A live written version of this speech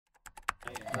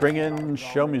Bring in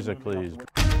show music, please.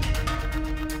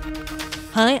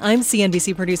 Hi, I'm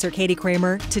CNBC producer Katie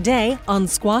Kramer. Today on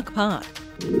Squawk Pod.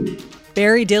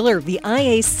 Barry Diller, the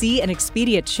IAC and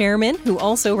Expedia chairman, who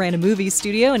also ran a movie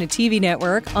studio and a TV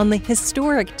network, on the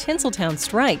historic Tinseltown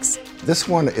strikes. This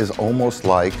one is almost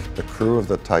like the crew of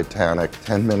the Titanic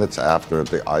 10 minutes after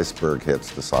the iceberg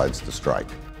hits decides to strike.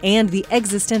 And the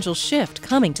existential shift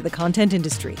coming to the content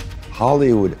industry.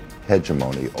 Hollywood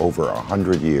hegemony over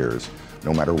 100 years,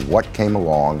 no matter what came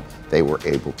along, they were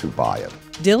able to buy it.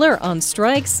 Diller on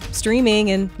strikes,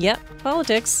 streaming, and,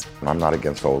 politics. And I'm not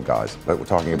against old guys, but we're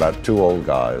talking about two old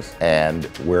guys, and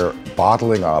we're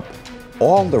bottling up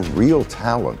all the real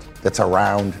talent that's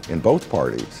around in both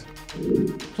parties.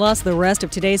 Plus the rest of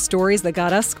today's stories that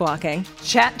got us squawking.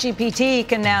 ChatGPT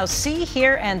can now see,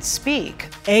 hear, and speak.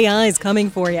 AI's coming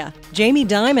for you. Jamie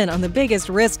Dimon on the biggest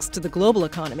risks to the global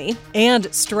economy. And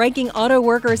striking auto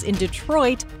workers in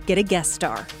Detroit get a guest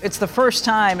star. It's the first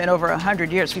time in over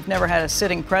 100 years we've never had a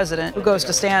sitting president who goes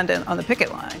to stand on the picket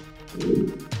line.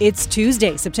 It's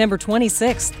Tuesday, September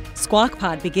 26th. Squawk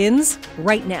Pod begins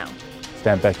right now.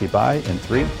 Stand Becky by in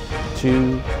 3,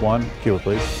 2, 1. Cue it,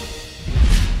 please.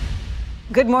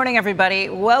 Good morning, everybody.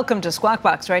 Welcome to Squawk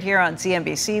Box right here on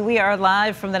CNBC. We are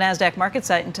live from the NASDAQ market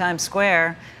site in Times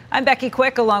Square. I'm Becky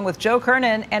Quick, along with Joe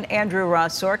Kernan and Andrew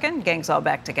Ross Sorkin. Gang's all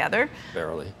back together.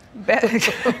 Barely.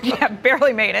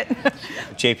 Barely made it.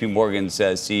 JP Morgan's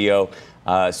CEO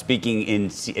speaking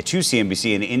to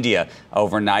CNBC in India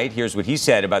overnight. Here's what he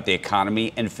said about the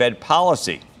economy and Fed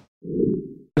policy.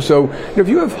 So if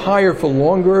you have higher for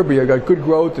longer, but you've got good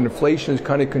growth and inflation is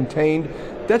kind of contained,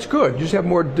 that's good. You just have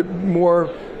more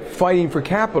fighting for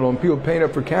capital and people paying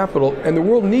up for capital, and the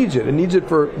world needs it. It needs it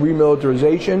for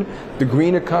remilitarization, the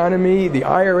green economy, the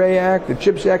IRA Act, the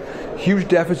CHIPS Act, huge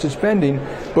deficit spending,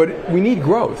 but we need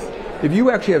growth. If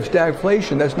you actually have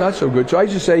stagflation, that's not so good. So I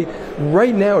just say,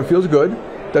 right now it feels good.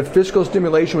 That fiscal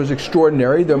stimulation was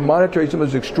extraordinary. The monetary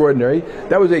stimulus was extraordinary.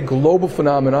 That was a global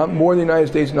phenomenon, more in the United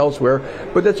States and elsewhere.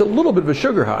 But that's a little bit of a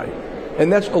sugar high.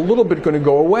 And that's a little bit going to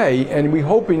go away. And we're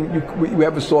hoping we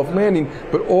have a soft landing.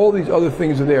 But all these other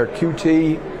things are there.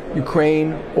 QT,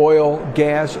 Ukraine, oil,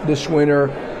 gas this winter,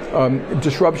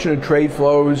 disruption of trade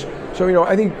flows. So,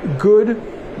 I think good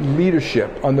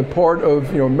leadership on the part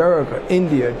of, America,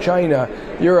 India, China,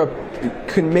 Europe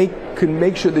can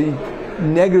make sure the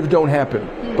negative don't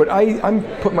happen. But I'm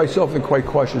putting myself in a quite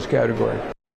cautious category.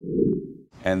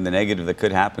 And the negative that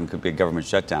could happen could be a government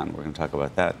shutdown. We're going to talk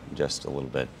about that in just a little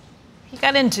bit. He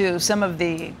got into some of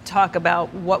the talk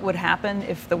about what would happen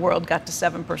if the world got to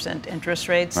 7% interest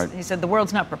rates. Right. He said the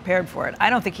world's not prepared for it. I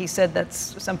don't think he said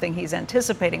that's something he's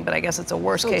anticipating, but I guess it's a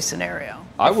worst-case scenario.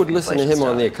 I would listen to him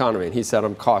on the economy, and he said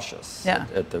I'm cautious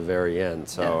at the very end.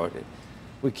 So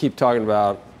we keep talking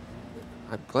about,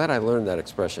 I'm glad I learned that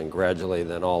expression, gradually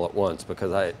then all at once,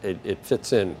 because it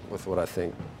fits in with what I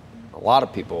think a lot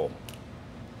of people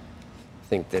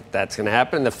think that's going to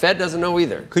happen. The Fed doesn't know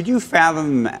either. Could you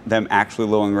fathom them actually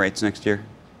lowering rates next year?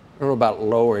 I don't know about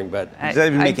lowering, but does that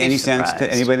even make any sense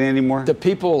to anybody anymore? The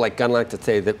people like to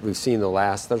say that we've seen the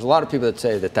last. There's a lot of people that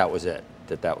say that was it,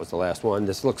 that was the last one.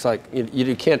 This looks like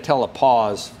you can't tell a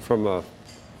pause from the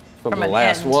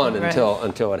last one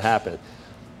until it happened.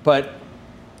 But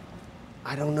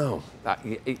I don't know.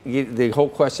 The whole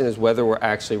question is whether we're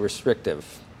actually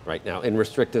restrictive right now, in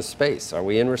restrictive space. Are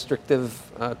we in restrictive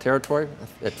territory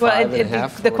at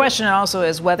 5.5? The question also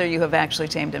is whether you have actually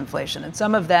tamed inflation. And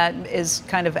some of that is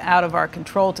kind of out of our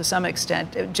control to some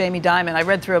extent. Jamie Dimon, I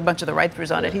read through a bunch of the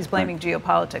write-throughs on it. He's blaming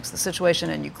geopolitics, the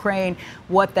situation in Ukraine,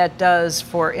 what that does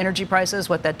for energy prices,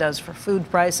 what that does for food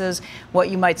prices, what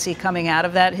you might see coming out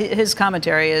of that. His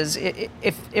commentary is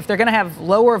if they're going to have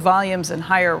lower volumes and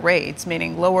higher rates,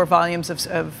 meaning lower volumes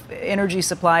of energy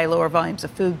supply, lower volumes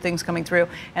of food, things coming through,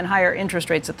 and higher interest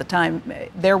rates at the time,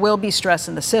 there will be stress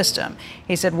in the system.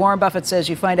 He said Warren Buffett says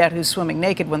you find out who's swimming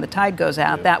naked when the tide goes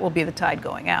out. That will be the tide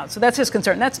going out. So that's his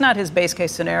concern. That's not his base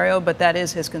case scenario, but that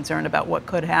is his concern about what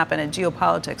could happen. And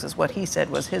geopolitics is what he said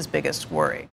was his biggest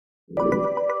worry.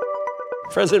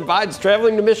 President Biden's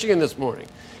traveling to Michigan this morning.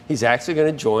 He's actually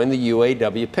going to join the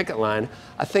UAW picket line.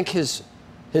 I think his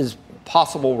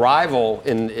possible rival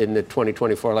in the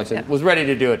 2024 election was ready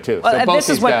to do it too. Well,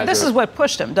 so this is what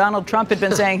pushed him. Donald Trump had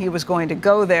been saying he was going to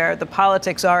go there. The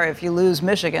politics are if you lose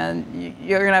Michigan,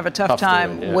 you're going to have a tough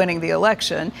time winning the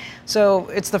election. So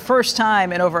it's the first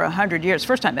time in over 100 years,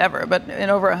 first time ever, but in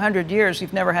over 100 years,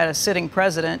 you've never had a sitting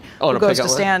president who goes to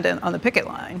stand on the picket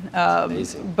line.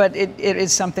 But it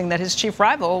is something that his chief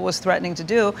rival was threatening to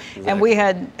do. Exactly. And we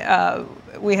had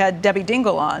we had Debbie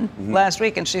Dingell on last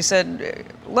week, and she said,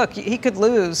 look, he could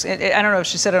lose. I don't know if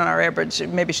she said it on our air, but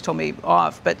maybe she told me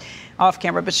off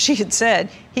camera, but she had said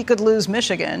he could lose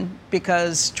Michigan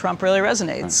because Trump really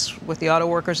resonates with the auto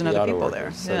workers and other people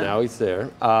there. So now he's there.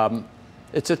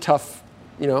 It's a tough,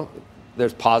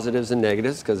 there's positives and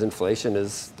negatives because inflation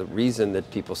is the reason that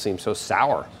people seem so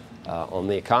sour on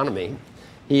the economy.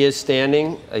 He is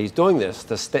standing, he's doing this,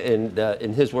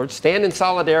 in his words, stand in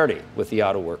solidarity with the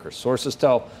auto workers. Sources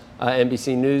tell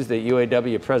NBC News that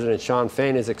UAW President Shawn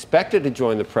Fain is expected to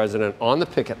join the president on the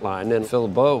picket line. And Phil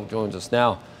LeBeau joins us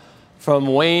now from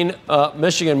Wayne,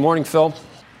 Michigan. Morning, Phil.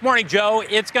 Morning, Joe.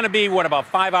 It's going to be, about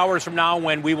 5 hours from now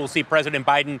when we will see President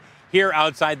Biden here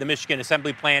outside the Michigan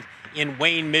Assembly Plant in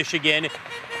Wayne, Michigan.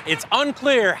 It's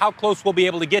unclear how close we'll be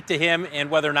able to get to him and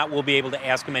whether or not we'll be able to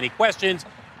ask him any questions,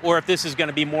 or if this is going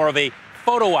to be more of a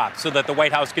photo op so that the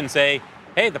White House can say,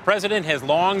 hey, the president has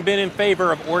long been in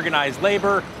favor of organized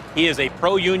labor. He is a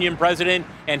pro-union president,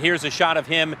 and here's a shot of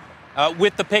him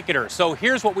with the picketers. So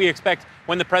here's what we expect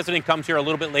when the president comes here a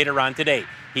little bit later on today.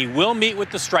 He will meet with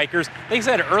the strikers. They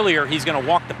said earlier he's going to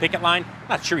walk the picket line.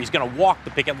 Not sure he's going to walk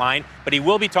the picket line, but he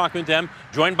will be talking to them,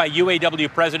 joined by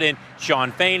UAW President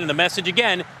Shawn Fain. And the message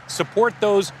again, support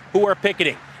those who are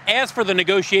picketing. As for the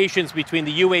negotiations between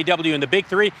the UAW and the Big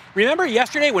Three, remember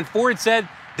yesterday when Ford said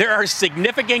there are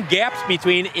significant gaps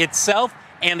between itself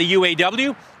and the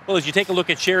UAW? Well, as you take a look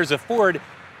at shares of Ford,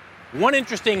 one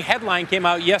interesting headline came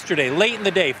out yesterday, late in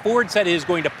the day. Ford said it is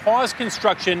going to pause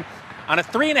construction on a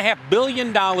 $3.5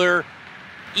 billion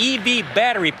EV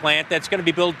battery plant that's going to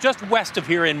be built just west of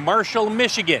here in Marshall,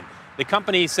 Michigan. The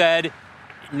company said,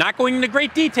 not going into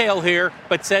great detail here,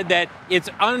 but said that it's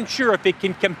unsure if it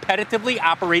can competitively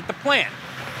operate the plant.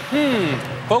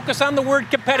 Focus on the word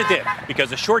competitive,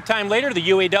 because a short time later, the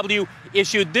UAW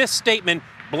issued this statement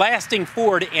blasting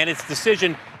Ford and its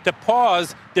decision to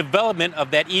pause development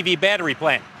of that EV battery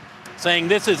plant, saying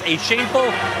this is a shameful,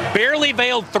 barely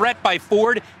veiled threat by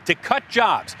Ford to cut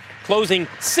jobs. Closing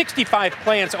 65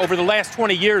 plants over the last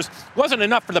 20 years wasn't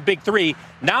enough for the Big Three.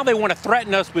 Now they want to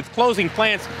threaten us with closing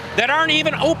plants that aren't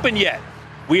even open yet.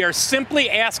 We are simply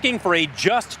asking for a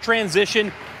just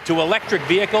transition to electric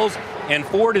vehicles, and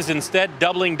Ford is instead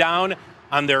doubling down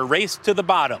on their race to the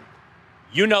bottom.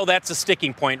 You know that's a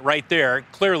sticking point right there.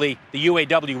 Clearly, the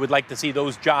UAW would like to see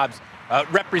those jobs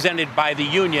represented by the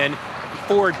union.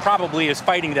 Ford probably is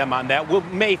fighting them on that. We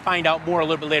may find out more a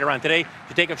little bit later on today.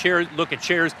 To take a look at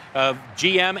shares of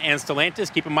GM and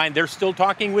Stellantis, keep in mind they're still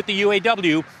talking with the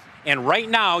UAW. And right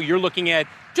now, you're looking at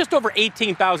just over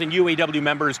 18,000 UAW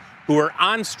members who are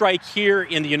on strike here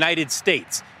in the United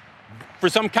States. For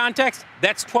some context,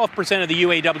 that's 12% of the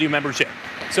UAW membership.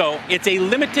 So it's a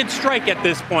limited strike at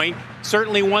this point,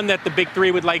 certainly one that the Big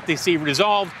Three would like to see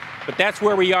resolved. But that's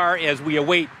where we are as we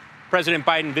await President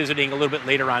Biden visiting a little bit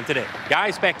later on today.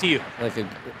 Guys, back to you.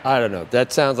 I don't know.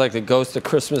 That sounds like the ghost of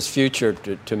Christmas future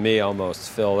to me almost,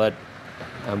 Phil.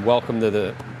 I'm welcome to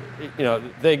the,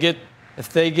 if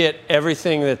they get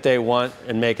everything that they want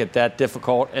and make it that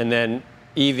difficult, and then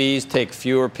EVs take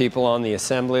fewer people on the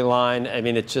assembly line. I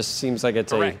mean, it just seems like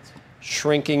it's correct. A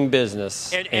shrinking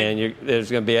business, and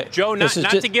there's going to be a Joe. Not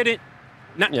to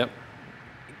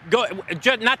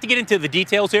get into the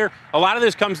details here. A lot of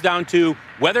this comes down to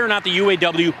whether or not the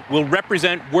UAW will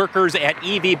represent workers at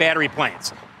EV battery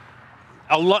plants.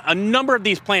 A number of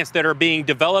these plants that are being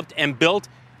developed and built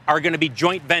are going to be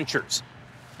joint ventures.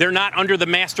 They're not under the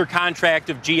master contract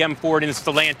of GM, Ford, and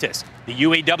Stellantis. The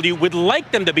UAW would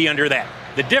like them to be under that.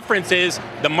 The difference is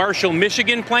the Marshall,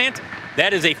 Michigan plant,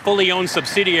 that is a fully owned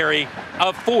subsidiary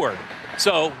of Ford.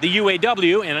 So the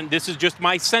UAW, and this is just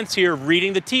my sense here,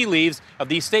 reading the tea leaves of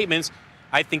these statements,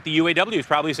 I think the UAW is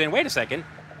probably saying, wait a second,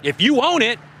 if you own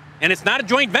it and it's not a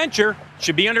joint venture, it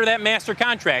should be under that master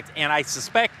contract. And I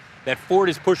suspect that Ford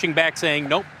is pushing back saying,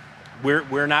 nope,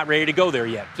 we're not ready to go there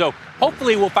yet. So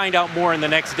hopefully we'll find out more in the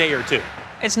next day or two.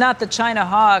 It's not the China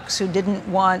hawks who didn't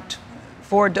want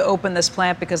Ford to open this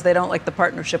plant because they don't like the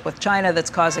partnership with China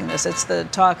that's causing this. It's the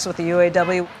talks with the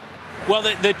UAW. Well,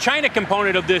 the China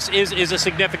component of this is a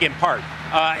significant part.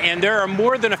 And there are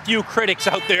more than a few critics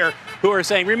out there who are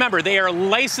saying, remember, they are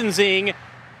licensing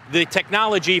the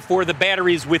technology for the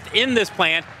batteries within this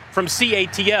plant from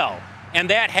CATL. And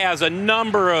that has a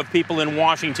number of people in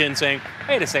Washington saying,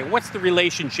 wait a second, what's the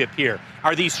relationship here?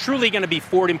 Are these truly going to be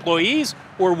Ford employees,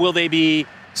 or will they be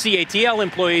CATL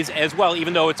employees as well,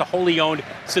 even though it's a wholly owned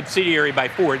subsidiary by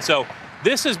Ford? So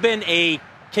this has been a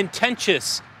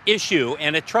contentious issue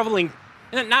and a tough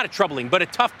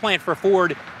plant for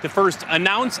Ford to first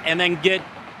announce and then get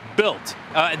built.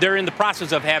 They're in the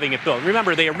process of having it built.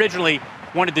 Remember, they originally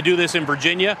wanted to do this in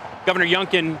Virginia. Governor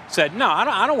Youngkin said, no,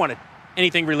 I don't want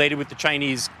anything related with the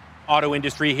Chinese auto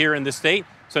industry here in the state.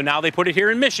 So now they put it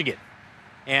here in Michigan.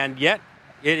 And yet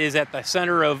it is at the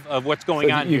center of what's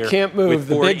going on here. You can't move.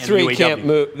 The big three can't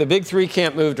move. The big three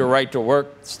can't move to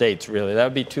right-to-work states, really. That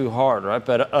would be too hard, right?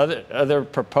 But other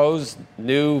proposed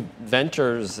new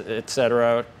ventures, et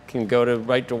cetera, can go to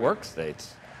right-to-work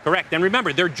states. Correct. And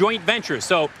remember, they're joint ventures.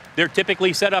 So they're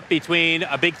typically set up between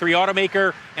a big three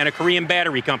automaker and a Korean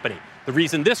battery company. The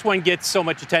reason this one gets so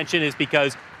much attention is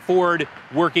because Ford,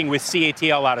 working with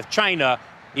CATL out of China,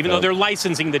 even though they're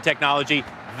licensing the technology,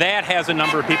 that has a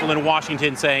number of people in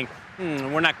Washington saying,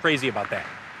 we're not crazy about that.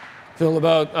 Phil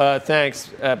LeBeau, thanks.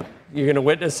 You're going to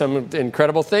witness some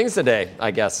incredible things today,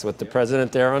 I guess, with the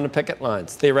president there on the picket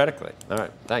lines, theoretically. All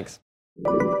right, thanks.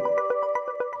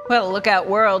 Well, look out,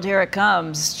 world, here it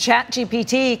comes.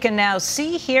 ChatGPT can now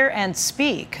see, hear, and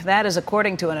speak. That is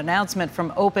according to an announcement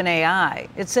from OpenAI.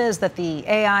 It says that the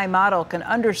AI model can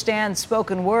understand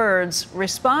spoken words,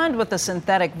 respond with a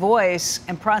synthetic voice,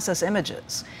 and process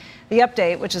images. The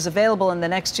update, which is available in the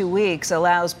next 2 weeks,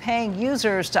 allows paying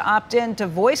users to opt in to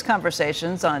voice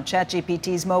conversations on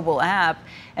ChatGPT's mobile app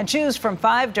and choose from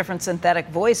 5 different synthetic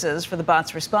voices for the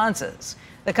bot's responses.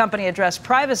 The company addressed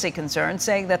privacy concerns,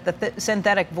 saying that the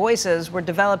synthetic voices were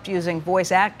developed using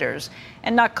voice actors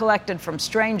and not collected from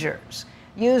strangers.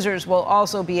 Users will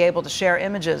also be able to share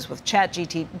images with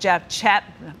ChatGPT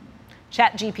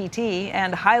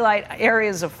and highlight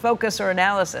areas of focus or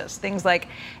analysis. Things like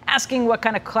asking what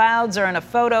kind of clouds are in a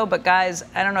photo. But guys,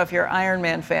 I don't know if you're Iron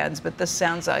Man fans, but this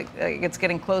sounds like it's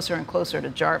getting closer and closer to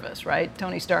Jarvis, right?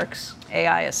 Tony Stark's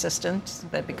AI assistant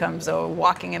that becomes a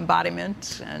walking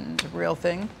embodiment and a real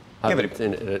thing. I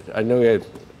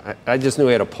just knew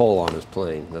he had a pole on his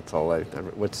plane. That's all.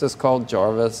 What's this called?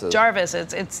 Jarvis? Jarvis.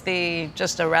 It's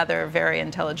just a rather very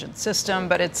intelligent system,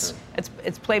 but it's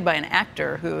played by an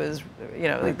actor who is,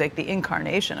 like the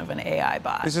incarnation of an AI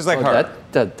bot. This is like her.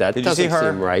 That doesn't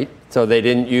seem right. So they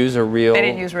didn't use a real. They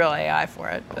didn't use real AI for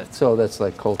it. So that's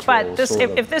like cultural. But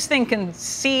if this thing can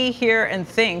see, hear, and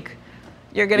think,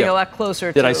 you're getting a lot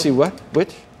closer. Did I see what?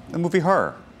 Which? The movie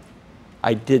Her.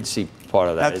 I did see part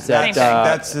of that.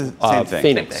 That's the same thing.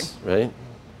 Phoenix, right?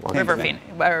 River Phoenix,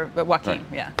 or Joaquin,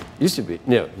 yeah. Used to be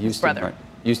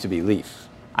Leaf.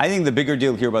 I think the bigger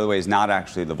deal here, by the way, is not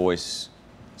actually the voice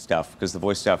stuff, because the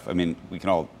voice stuff, I mean, we can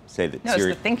all say that. No, it's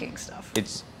the thinking stuff.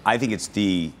 I think it's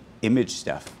the image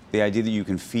stuff. The idea that you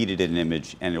can feed it an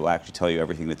image and it will actually tell you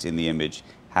everything that's in the image,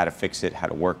 how to fix it, how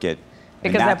to work it.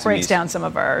 Because that breaks down some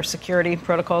of our security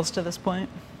protocols to this point.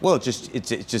 Well,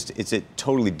 it's a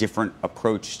totally different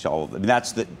approach to all of them. I mean,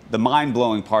 that's the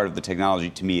mind-blowing part of the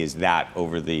technology to me is that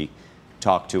over the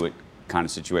talk to it kind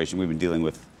of situation. We've been dealing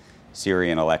with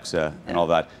Siri and Alexa and all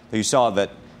that. So you saw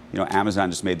that, Amazon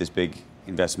just made this big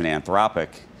investment in Anthropic.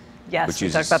 Yes, which we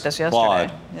talked about this yesterday.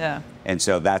 Claude. Yeah. And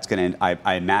so that's going to,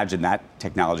 I imagine that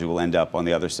technology will end up on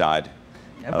the other side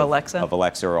of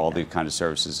Alexa or all the kind of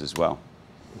services as well.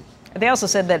 They also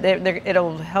said that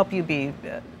it'll help you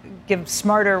give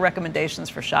smarter recommendations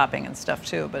for shopping and stuff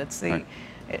too. But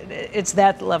it's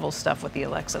that level stuff with the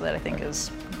Alexa that I think is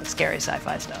the scary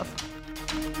sci-fi stuff.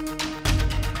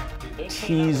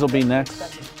 Cheese will be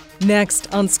next.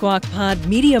 Next on Squawk Pod,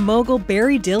 media mogul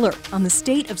Barry Diller on the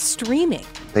state of streaming.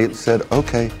 They said,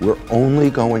 okay, we're only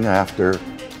going after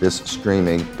this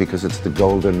streaming because it's the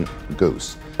golden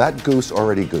goose. That goose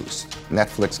already goosed.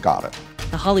 Netflix got it.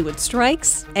 The Hollywood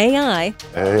strikes, AI,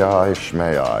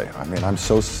 schmai. I mean, I'm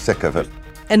so sick of it.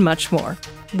 And much more.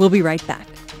 We'll be right back.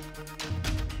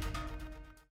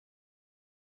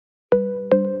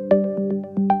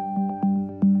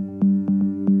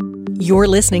 You're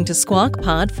listening to Squawk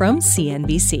Pod from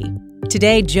CNBC.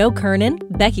 Today, Joe Kernan,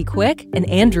 Becky Quick, and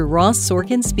Andrew Ross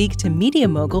Sorkin speak to media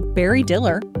mogul Barry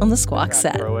Diller on the Squawk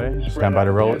set. Stand by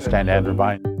to roll it. Stand Andrew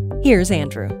by. Here's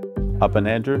Andrew. Up and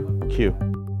Andrew. Cue.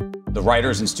 The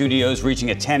writers and studios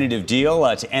reaching a tentative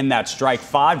deal to end that strike.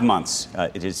 5 months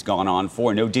it has gone on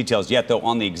for. No details yet, though,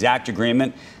 on the exact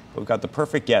agreement. But we've got the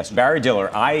perfect guest. Barry Diller,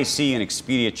 IAC and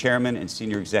Expedia chairman and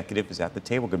senior executive, is at the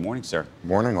table. Good morning, sir.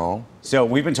 Morning, all. So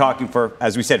we've been talking for,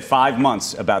 as we said, 5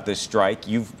 months about this strike.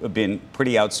 You've been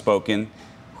pretty outspoken.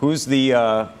 Who's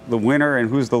the winner and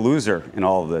who's the loser in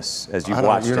all of this as you've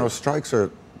watched it? Strikes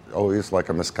are always like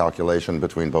a miscalculation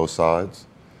between both sides.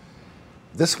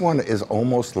 This one is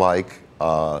almost like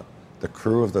the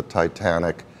crew of the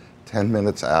Titanic 10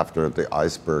 minutes after the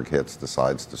iceberg hits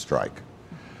decides to strike.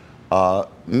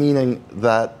 Meaning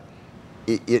that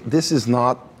this is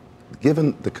not,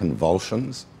 given the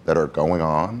convulsions that are going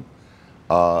on,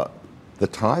 the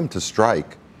time to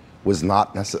strike was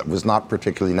not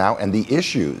particularly now, and the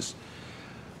issues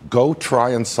go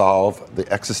try and solve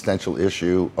the existential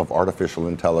issue of artificial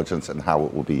intelligence and how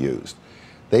it will be used.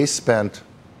 They spent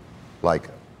like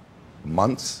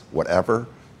months, whatever,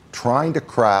 trying to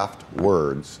craft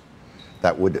words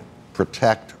that would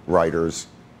protect writers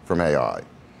from AI.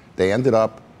 They ended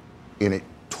up in a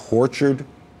tortured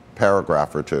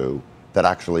paragraph or two that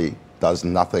actually does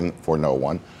nothing for no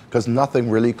one, because nothing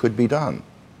really could be done.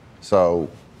 So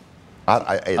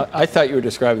I thought you were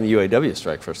describing the UAW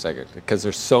strike for a second, because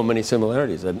there's so many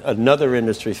similarities. Another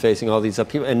industry facing all these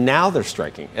upheaval, and now they're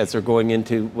striking as they're going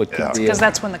into what could be. Because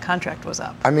that's when the contract was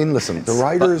up. I mean, listen, the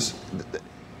writers,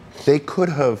 they could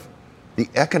have, the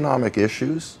economic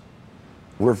issues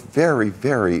were very,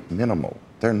 very minimal.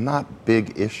 They're not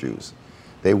big issues.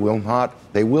 They will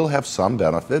have some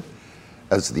benefit,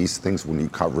 as these things, when you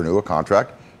renew a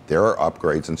contract, there are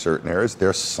upgrades in certain areas.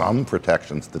 There's some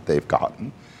protections that they've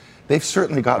gotten. They've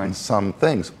certainly gotten some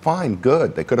things. Fine,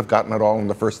 good. They could have gotten it all in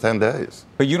the first 10 days.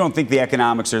 But you don't think the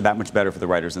economics are that much better for the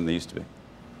writers than they used to be?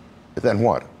 Then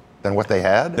what? Than what they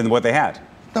had? Than what they had?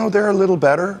 No, they're a little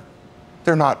better.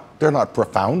 They're not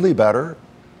profoundly better.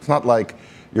 It's not like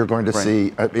you're going to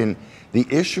see. I mean, the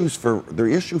issue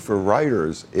for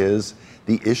writers is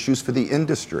the issues for the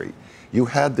industry. You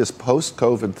had this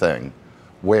post-COVID thing,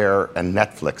 and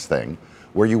Netflix thing,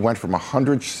 where you went from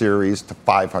 100 series to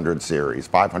 500 series,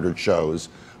 500 shows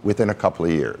within a couple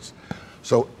of years.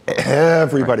 So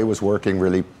everybody was working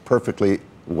really perfectly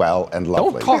well and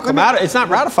lovely. Don't talk about it. It's not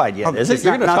ratified yet, is it?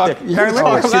 You're going to talk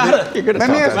about it. Let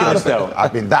me ask you this, though.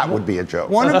 I mean, that would be a joke.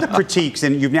 One of the critiques,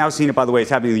 and you've now seen it, by the way,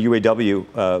 it's happening in the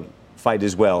UAW fight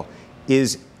as well,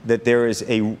 is that there is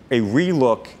a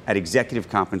relook at executive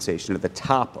compensation at the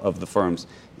top of the firms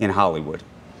in Hollywood.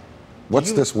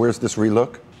 Where's this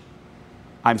relook?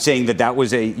 I'm saying that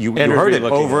was you heard it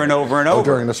over and over and over.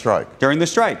 During the strike. During the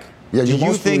strike. Yeah, you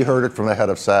mostly heard it from the head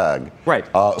of SAG. Right.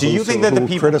 Do you think that the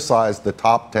people criticized the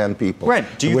top 10 people? Right.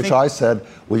 I said,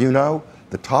 well,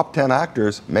 the top 10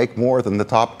 actors make more than the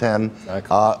top 10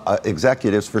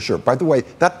 executives for sure. By the way,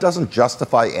 that doesn't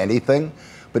justify anything,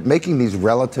 but making these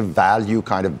relative value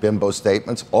kind of bimbo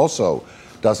statements also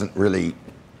doesn't really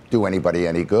do anybody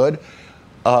any good.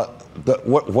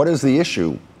 What is the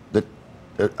issue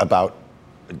about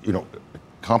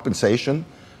compensation?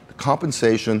 The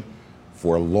compensation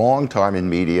for a long time in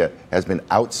media has been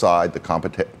outside the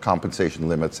compensation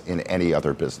limits in any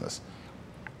other business.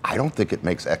 I don't think it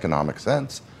makes economic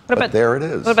sense, but there it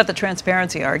is. What about the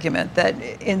transparency argument that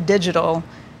in digital,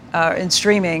 in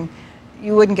streaming,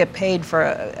 you wouldn't get paid for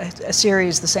a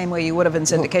series the same way you would have in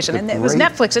syndication? And it was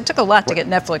Netflix. It took a lot to get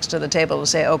Netflix to the table to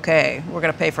say, okay, we're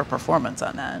going to pay for performance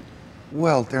on that.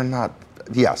 Well, they're not.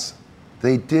 Yes,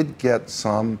 they did get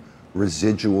some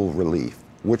residual relief,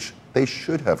 which they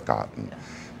should have gotten. Yeah.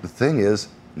 The thing is,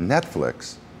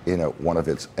 Netflix, one of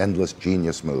its endless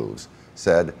genius moves,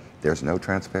 said there's no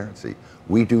transparency.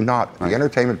 We do not. Right. The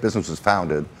entertainment business was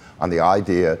founded on the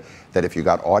idea that if you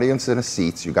got audience in a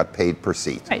seats, you got paid per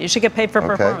seat. Right, you should get paid for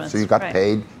performance. So you got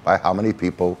paid by how many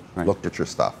people looked at your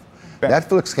stuff.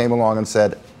 Netflix came along and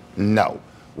said, no,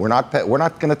 we're not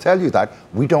going to tell you that.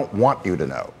 We don't want you to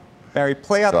know. Barry,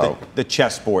 play out the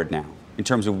chessboard now in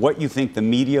terms of what you think the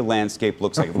media landscape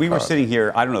looks like. If we were sitting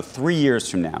here, I don't know, 3 years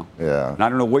from now, and I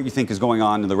don't know what you think is going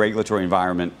on in the regulatory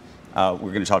environment. We're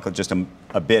going to talk just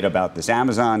a bit about this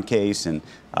Amazon case and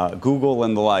Google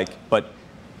and the like, but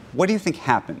what do you think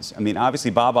happens? I mean,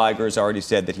 obviously, Bob Iger has already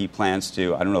said that he plans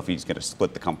to, I don't know if he's going to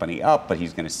split the company up, but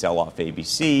he's going to sell off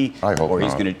ABC. I hope or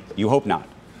he's going to, you hope not.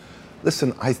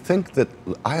 Listen,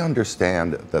 I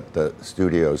understand that the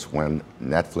studios, when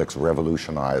Netflix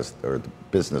revolutionized, or the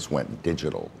business went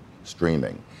digital,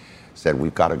 streaming, said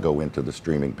we've got to go into the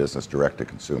streaming business direct to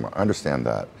consumer. I understand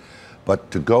that. But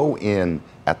to go in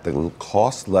at the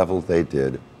cost level they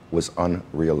did was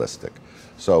unrealistic.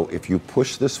 So if you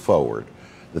push this forward,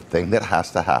 the thing that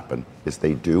has to happen is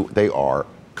they are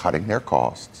cutting their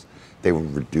costs. They will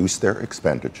reduce their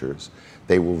expenditures.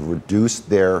 They will reduce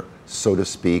their, so to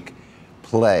speak,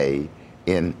 play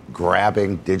in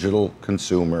grabbing digital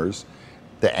consumers.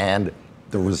 And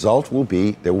the result will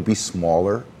be there will be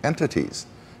smaller entities.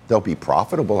 They'll be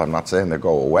profitable. I'm not saying they'll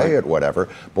go away at whatever.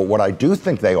 But what I do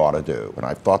think they ought to do, and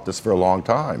I've thought this for a long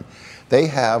time, they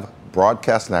have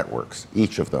broadcast networks,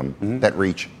 each of them, that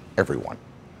reach everyone.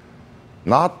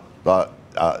 Not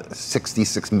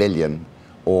 66 million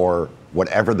or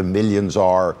whatever the millions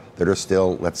are that are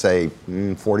still, let's say,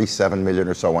 47 million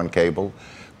or so on cable.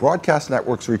 Broadcast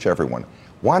networks reach everyone.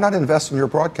 Why not invest in your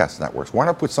broadcast networks? Why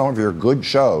not put some of your good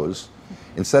shows,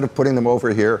 instead of putting them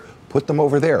over here, put them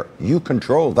over there? You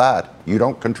control that. You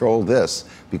don't control this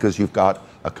because you've got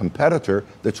a competitor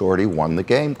that's already won the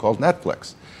game called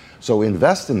Netflix. So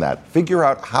invest in that. Figure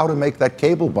out how to make that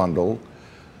cable bundle,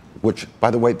 which,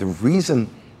 by the way, the reason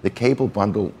the cable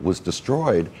bundle was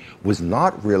destroyed was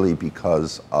not really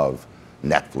because of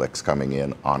Netflix coming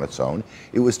in on its own.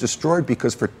 It was destroyed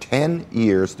because for 10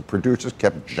 years, the producers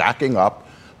kept jacking up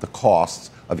the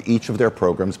costs of each of their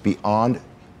programs beyond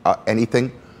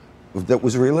anything that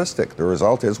was realistic. The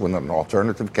result is, when an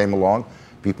alternative came along,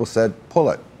 people said,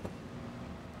 pull it.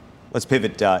 Let's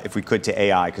pivot, if we could, to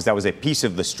AI, because that was a piece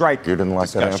of the strike. You didn't like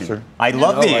discussion. that answer? I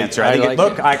love the answer. I think like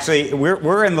look, actually,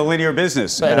 we're in the linear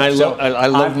business. And I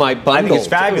love my bundle. I think it's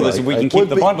fabulous if we can keep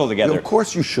the bundle together. Of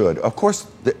course you should. Of course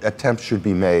the attempts should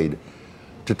be made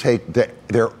to take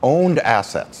their owned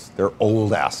assets, their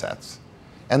old assets,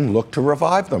 and look to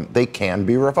revive them. They can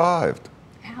be revived.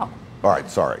 How? All right,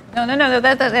 sorry. No.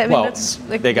 That's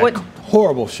like, they got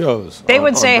horrible shows. They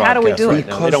would say, how do we do it?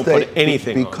 They don't put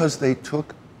anything because they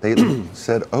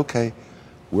said, okay,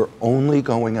 we're only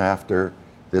going after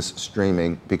this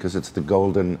streaming because it's the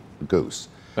golden goose.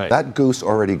 Right. That goose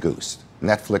already goosed.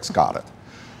 Netflix got it.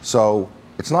 So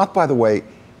it's not, by the way,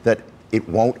 that it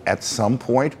won't at some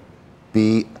point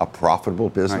be a profitable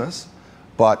business,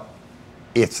 but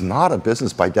it's not a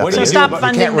business by definition. So stop You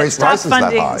funding. can't raise prices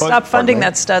that high. Stop funding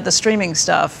that stuff. The streaming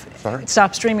stuff. Sorry?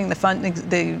 Stop streaming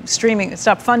the streaming.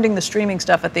 Stop funding the streaming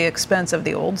stuff at the expense of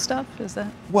the old stuff. Is that?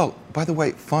 Well, by the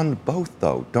way, fund both,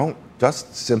 though. Don't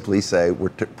just simply say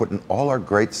we're putting all our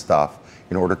great stuff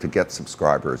in order to get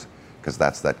subscribers, because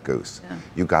that's that goose. Yeah.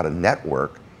 You got a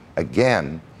network,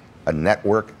 again, a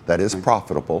network that is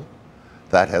profitable,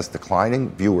 that has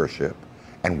declining viewership.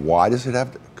 And why does it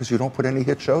have? Because you don't put any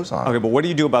hit shows on. Okay, but what do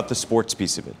you do about the sports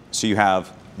piece of it? So you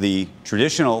have the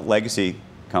traditional legacy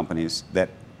companies that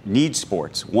need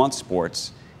sports, want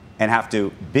sports, and have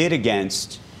to bid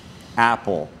against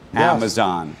Apple, Yes.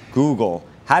 Amazon, Google.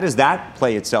 How does that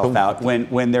play itself out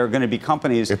when there are going to be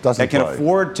companies that can play.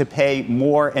 afford to pay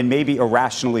more and maybe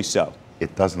irrationally so?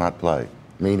 It does not play.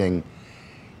 Meaning,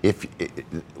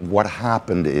 what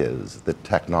happened is the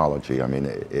technology. I mean,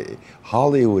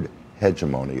 Hollywood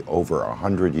hegemony over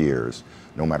 100 years,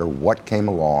 no matter what came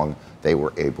along, they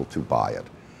were able to buy it.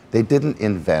 They didn't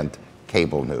invent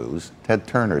cable news. Ted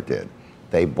Turner did.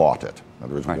 They bought it. In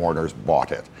other words, Warner's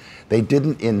bought it. They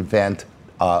didn't invent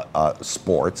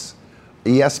sports.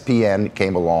 ESPN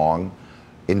came along,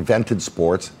 invented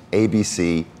sports.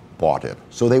 ABC bought it.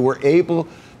 So they were able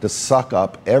to suck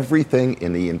up everything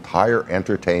in the entire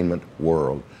entertainment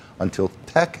world until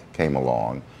tech came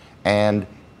along, and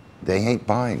they ain't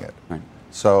buying it. Right.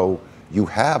 So you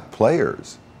have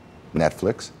players,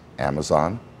 Netflix,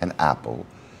 Amazon, and Apple,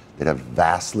 that have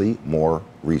vastly more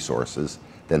resources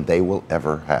than they will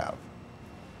ever have.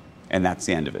 And that's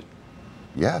the end of it.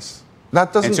 Yes.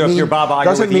 That doesn't And so mean, if you're Bob Iger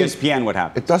doesn't with mean- ESPN, what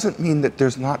happens? It doesn't mean that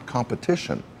there's not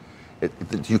competition.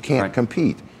 That you can't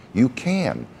compete. You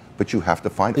can, but you have to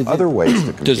find other ways to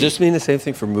compete. Does this mean the same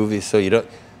thing for movies? So you don't.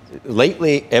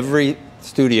 Lately, every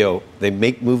studio, they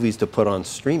make movies to put on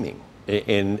streaming,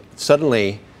 and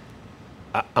suddenly,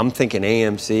 I'm thinking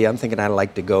AMC. I'm thinking I'd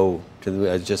like to go to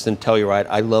the. Just in Telluride,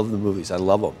 I love the movies. I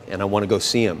love them, and I want to go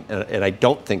see them. And I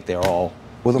don't think they're all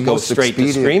go straight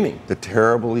to streaming. The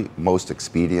terribly most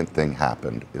expedient thing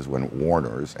happened is when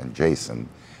Warner's and Jason,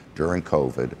 during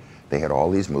COVID, they had all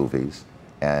these movies,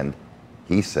 and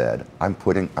he said, I'm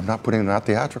not putting them out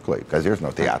theatrically, because there's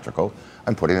no theatrical.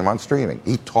 I'm putting them on streaming.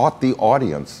 He taught the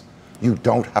audience, you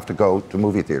don't have to go to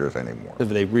movie theaters anymore.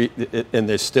 And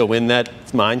they're still in that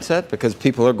mindset because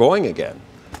people are going again.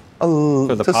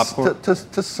 For the popcorn?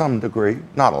 To some degree,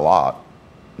 not a lot.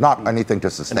 Not anything to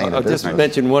sustain a business. I'll just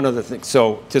mention one other thing.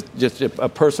 So just a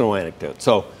personal anecdote.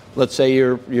 So let's say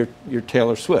you're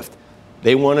Taylor Swift.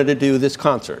 They wanted to do this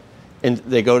concert, and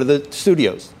they go to the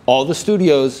studios. All the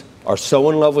studios are so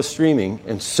in love with streaming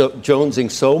and so jonesing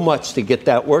so much to get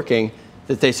that working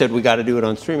that they said, we got to do it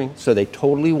on streaming. So they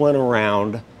totally went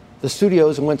around the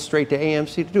studios and went straight to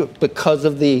AMC to do it because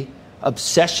of the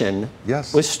obsession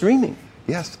with streaming.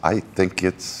 Yes, I think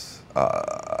it's.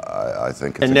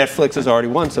 And Netflix has already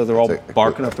won, so they're all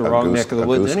barking up the wrong neck of the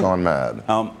woods. Goose gone mad.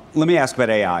 Let me ask about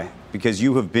AI, because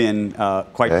you have been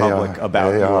quite public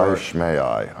about your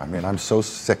schmai. I mean, I'm so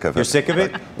sick of it. You're sick of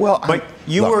it? Well, but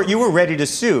you were ready to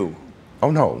sue. Oh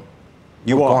no,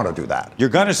 you we're are going to do that. You're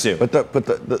going to sue. But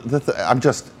I'm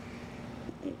just,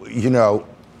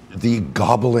 the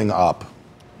gobbling up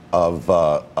of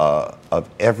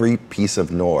every piece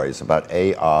of noise about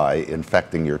AI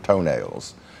infecting your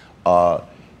toenails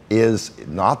is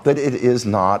not that it is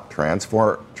not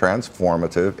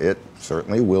transformative. It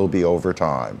certainly will be over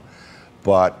time.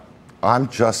 But I'm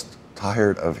just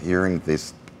tired of hearing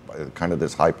this kind of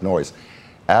this hype noise.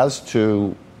 As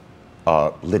to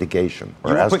litigation.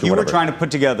 You were trying to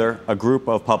put together a group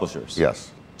of publishers.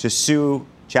 Yes. To sue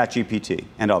ChatGPT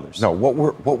and others. No,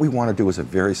 what we want to do is a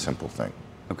very simple thing.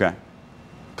 Okay.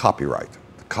 Copyright.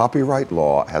 The copyright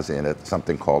law has in it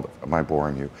something called, am I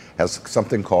boring you? Has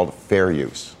something called fair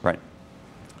use. Right.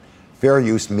 Fair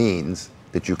use means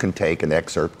that you can take an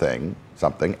excerpt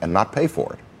something, and not pay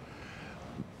for it.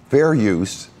 Fair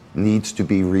use needs to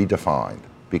be redefined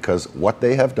because what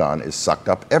they have done is sucked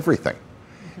up everything.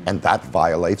 And that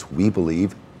violates, we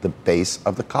believe, the base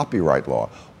of the copyright law.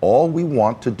 All we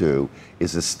want to do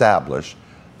is establish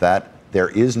that there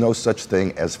is no such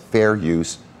thing as fair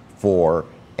use for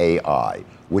AI,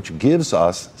 which gives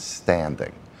us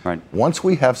standing. Right. Once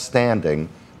we have standing,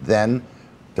 then,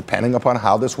 depending upon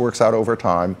how this works out over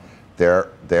time, there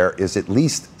is at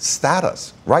least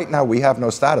status. Right now, we have no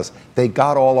status. They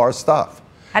got all our stuff.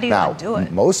 How do you now, do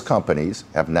it? Most companies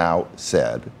have now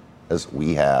said, as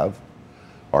we have,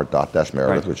 our Dotdash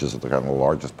Meredith, right. which is the kind of the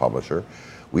largest publisher,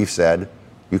 we've said,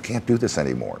 you can't do this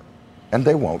anymore. And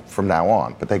they won't from now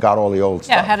on, but they got all the old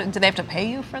stuff. Yeah, do they have to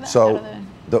pay you for that? So,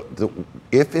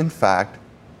 if in fact,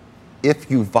 if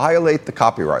you violate the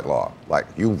copyright law, like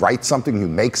you write something, you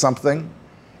make something,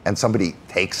 and somebody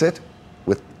takes it,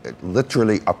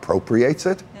 literally appropriates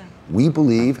it, we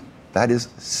believe that is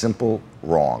simple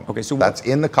wrong. Okay, so that's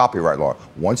in the copyright law.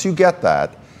 Once you get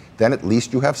that, then at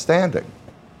least you have standing.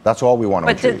 That's all we want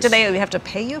to achieve. But do they have to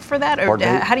pay you for that, or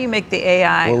how do you make the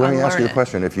AI? Well, let me ask you a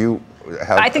question. If you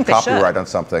have copyright on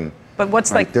something, but what's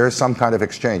there's some kind of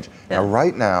exchange. Yeah. Now,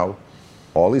 right now,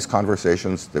 all these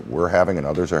conversations that we're having and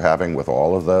others are having with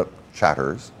all of the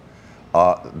chatters,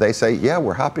 they say, yeah,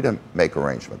 we're happy to make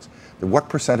arrangements. What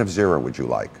percent of zero would you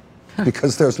like?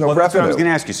 Because there's no revenue. That's what I was going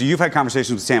to ask you. So you've had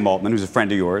conversations with Sam Altman, who's a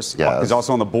friend of yours. Yes. He's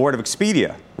also on the board of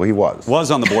Expedia. Well, he was.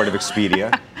 Was on the board of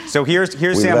Expedia. So here's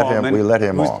Sam Altman. We let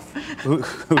him off.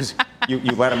 You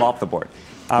let him off the board.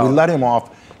 We let him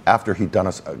off after he'd done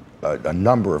us a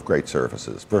number of great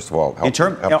services. First of all,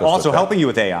 helping you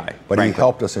with AI. But he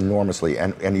helped us enormously.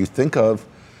 And you think of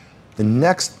the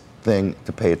next thing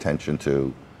to pay attention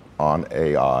to on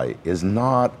AI is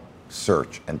not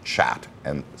search and chat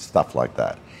and stuff like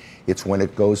that. It's when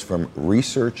it goes from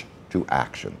research to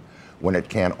action, when it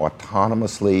can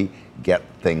autonomously get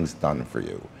things done for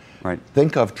you. Right.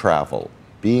 Think of travel,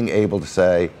 being able to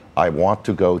say, I want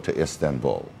to go to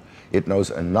Istanbul. It knows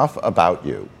enough about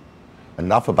you,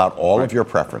 enough about all of your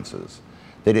preferences,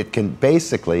 that it can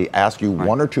basically ask you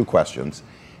one or two questions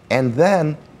and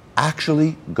then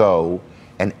actually go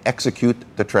and execute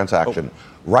the transaction.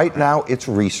 Right now, it's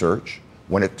research.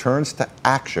 When it turns to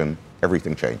action,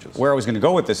 everything changes. Where I was going to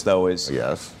go with this, though, is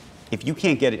yes, if you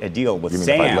can't get a deal with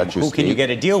Sam, who can you get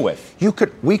a deal with?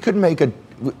 We could make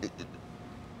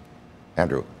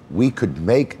Andrew, we could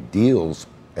make deals,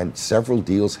 and several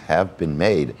deals have been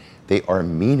made. They are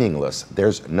meaningless.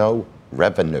 There's no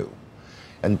revenue.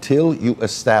 Until you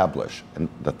establish, and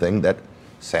the thing that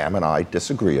Sam and I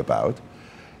disagree about,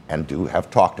 and have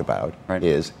talked about,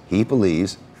 is he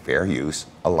believes fair use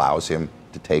allows him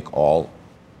to take all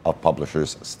of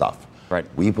publishers' stuff. Right.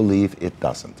 We believe it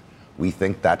doesn't. We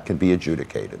think that can be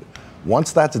adjudicated.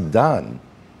 Once that's done,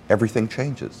 everything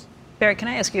changes. Barry, can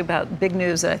I ask you about big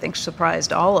news that I think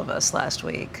surprised all of us last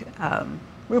week?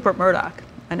 Rupert Murdoch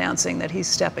announcing that he's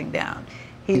stepping down.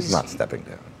 He's not stepping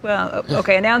down. Well,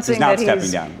 okay, announcing that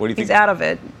he's down. What do you think? He's out of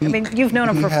it. I mean, you've known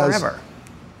him for forever.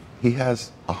 He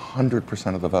has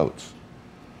 100% of the votes.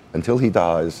 Until he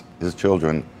dies, his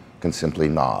children can simply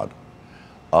nod.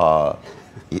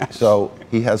 So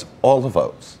he has all the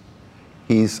votes.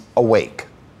 He's awake.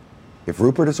 If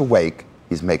Rupert is awake,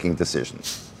 he's making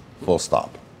decisions. Full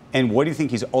stop. And what do you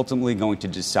think he's ultimately going to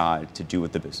decide to do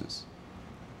with the business?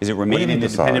 Is it remain an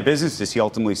independent business? Does he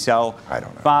ultimately sell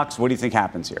Fox? What do you think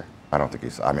happens here? I don't think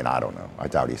I don't know. I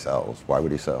doubt he sells. Why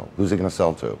would he sell? Who's he going to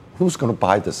sell to? Who's going to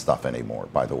buy this stuff anymore,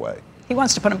 by the way? He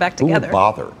wants to put them back together. Who would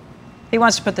bother? He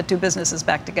wants to put the two businesses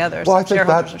back together. Well, I think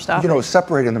that,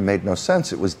 separating them made no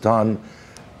sense. It was done,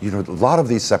 a lot of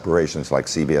these separations like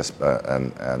CBS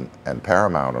and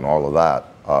Paramount and all of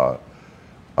that,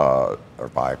 or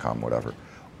Viacom, whatever,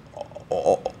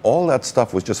 all that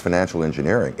stuff was just financial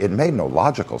engineering. It made no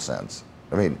logical sense.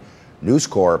 I mean, News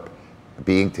Corp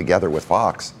being together with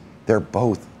Fox, they're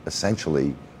both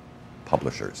essentially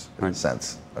publishers in a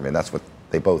sense. I mean, that's what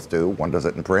they both do. One does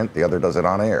it in print, the other does it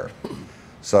on air.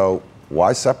 So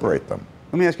why separate them?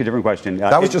 Let me ask you a different question.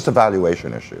 That was just a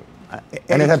valuation issue.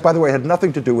 And it had, by the way, had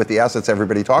nothing to do with the assets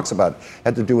everybody talks about. It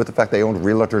had to do with the fact they owned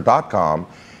Realtor.com,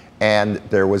 and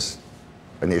there was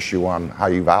an issue on how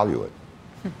you value it.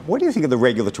 What do you think of the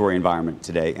regulatory environment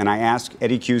today? And I ask,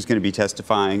 Eddie Q is going to be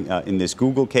testifying in this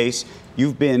Google case.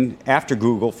 You've been after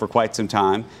Google for quite some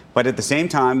time, but at the same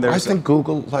time, I think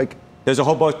Google, there's a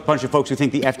whole bunch of folks who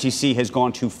think the FTC has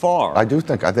gone too far. I think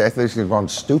they've gone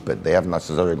stupid. They haven't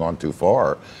necessarily gone too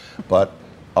far. But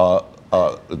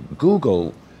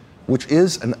Google, which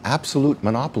is an absolute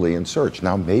monopoly in search.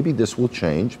 Now, maybe this will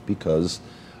change because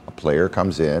a player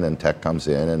comes in and tech comes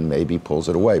in and maybe pulls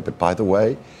it away. But by the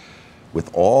way, with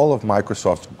all of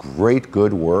Microsoft's great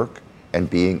good work and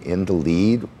being in the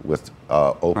lead with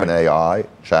OpenAI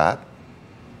chat,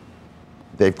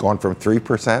 they've gone from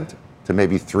 3% to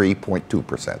maybe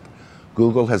 3.2%.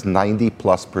 Google has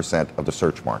 90+% of the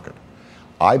search market.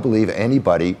 I believe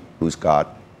anybody who's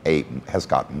has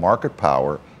got market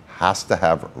power has to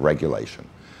have regulation.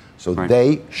 So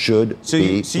they should be regulated. So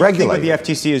you think what the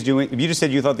FTC is doing? You just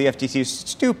said you thought the FTC is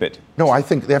stupid. No, I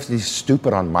think the FTC is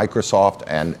stupid on Microsoft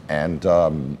and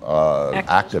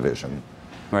Activision.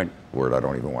 Right. Word I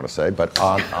don't even want to say, but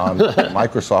on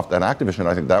Microsoft and Activision,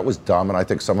 I think that was dumb, and I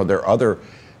think some of their other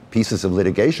pieces of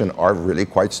litigation are really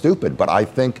quite stupid. But I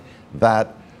think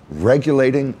that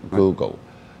regulating Google,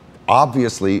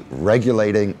 obviously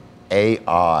regulating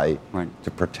AI to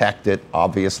protect it,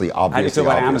 obviously. How do you feel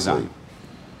about Amazon?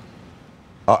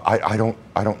 I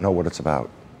don't know what it's about.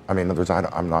 I mean,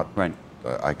 I'm not. Right.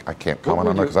 I can't comment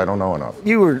on it because I don't know enough.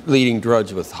 You were leading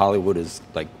Drudge with Hollywood is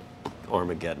like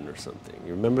Armageddon or something.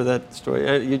 You remember that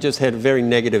story? You just had a very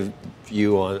negative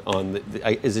view on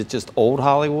is it just old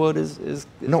Hollywood?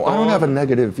 No, I don't have a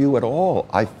negative view at all.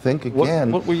 I think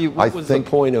again. What was the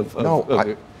point of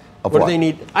what do they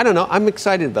need? I don't know. I'm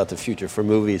excited about the future for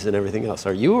movies and everything else.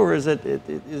 Are you, or is it?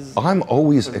 I'm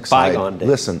always excited. Bygone days?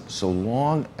 Listen, so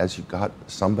long as you got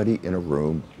somebody in a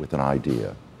room with an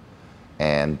idea,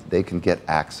 and they can get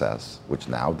access, which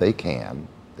now they can.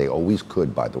 They always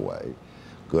could, by the way.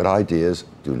 Good ideas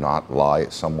do not lie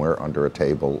somewhere under a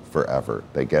table forever.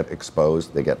 They get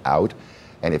exposed, they get out,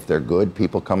 and if they're good,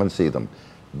 people come and see them.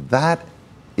 That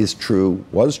is true,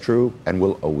 was true, and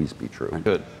will always be true.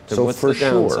 Good. So what's for the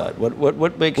downside? sure.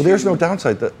 What makes you there's no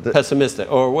downside.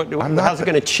 pessimistic? Or how's it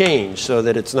going to change so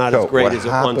that it's not as great as it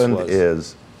once was? What happened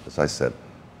is, as I said,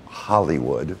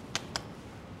 Hollywood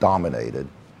dominated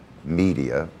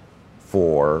media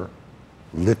for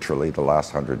literally the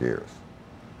last 100 years.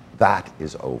 That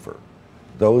is over.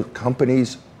 Those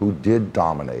companies who did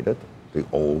dominate it, the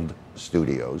old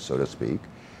studios, so to speak,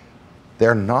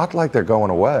 they're not like they're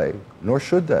going away, nor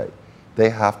should they. They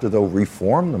have to, though,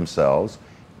 reform themselves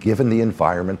given the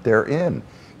environment they're in.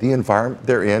 The environment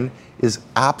they're in is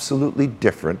absolutely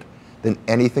different than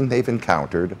anything they've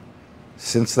encountered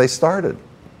since they started.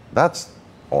 That's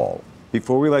all.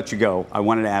 Before we let you go, I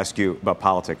wanted to ask you about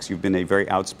politics. You've been a very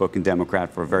outspoken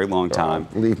Democrat for a very long time.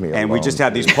 Leave me alone. And we just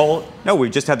had these polls. No, we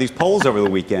just had these polls over the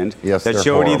weekend yes, that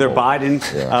showed horrible. either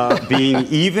Biden being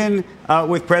even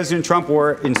with President Trump,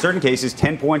 or in certain cases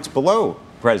 10 points below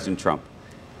President Trump.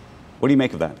 What do you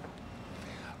make of that?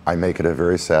 I make it a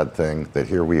very sad thing that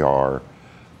here we are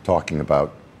talking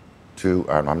about two,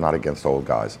 and I'm not against old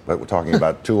guys, but we're talking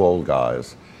about two old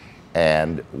guys,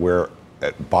 and we're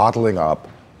bottling up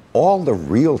all the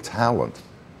real talent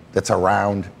that's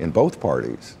around in both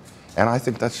parties. And I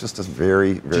think that's just a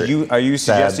very, very Are you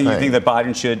sad suggesting thing. you think that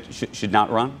Biden should not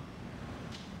run?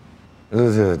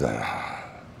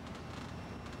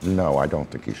 No, I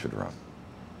don't think he should run.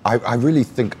 I really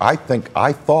think, I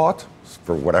thought,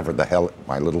 for whatever the hell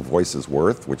my little voice is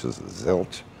worth, which is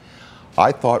zilch,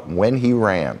 I thought when he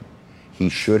ran, he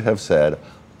should have said,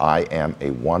 I am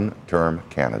a one-term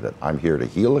candidate. I'm here to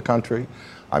heal the country.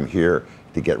 I'm here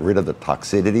to get rid of the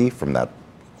toxicity from that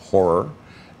horror,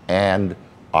 and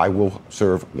I will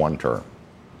serve one term.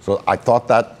 So I thought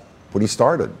that when he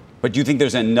started. But do you think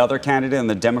there's another candidate on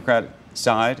the Democrat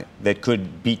side that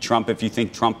could beat Trump if you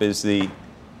think Trump is the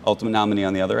ultimate nominee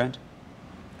on the other end?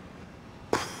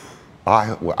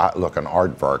 Look, an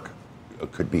aardvark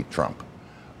could beat Trump,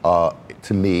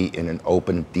 to me, in an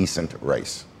open, decent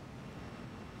race.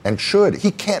 And should.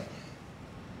 He can't.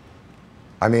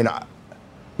 I mean,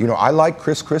 I like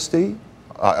Chris Christie.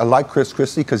 I like Chris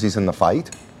Christie because he's in the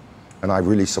fight, and I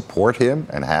really support him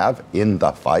and have in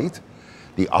the fight.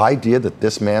 The idea that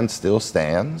this man still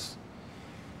stands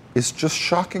is just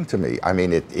shocking to me. I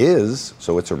mean, it is,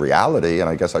 so it's a reality, and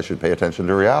I guess I should pay attention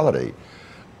to reality.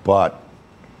 But.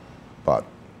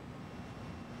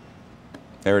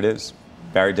 There it is.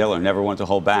 Barry Diller, never want to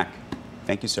hold back.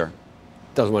 Thank you, sir.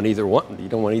 Doesn't want either one. You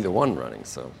don't want either one running,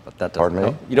 so but that doesn't Pardon me?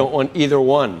 help. You don't want either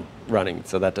one running,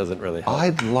 so that doesn't really help.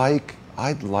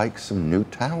 I'd like some new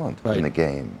talent in the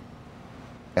game,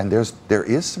 and there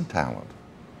is some talent.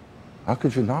 How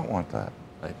could you not want that?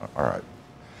 All right.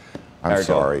 I'm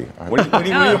sorry. What are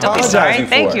you No, don't be sorry. apologizing for?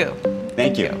 Thank you.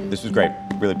 Thank you. This was great.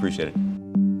 Really appreciate it.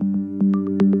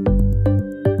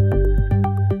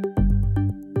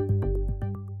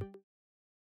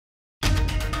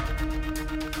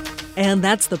 And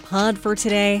that's the pod for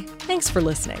today. Thanks for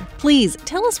listening. Please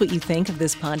tell us what you think of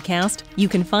this podcast. You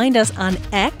can find us on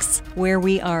X, where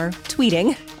we are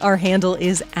tweeting. Our handle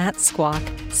is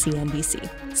 @SquawkCNBC.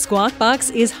 Squawk Box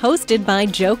is hosted by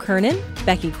Joe Kernan,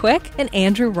 Becky Quick, and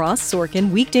Andrew Ross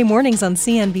Sorkin weekday mornings on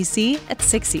CNBC at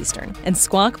 6 Eastern. And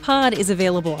Squawk Pod is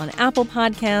available on Apple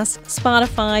Podcasts,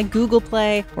 Spotify, Google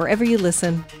Play, wherever you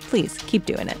listen. Please keep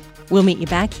doing it. We'll meet you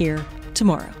back here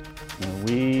tomorrow.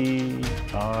 We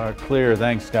are clear.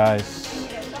 Thanks, guys.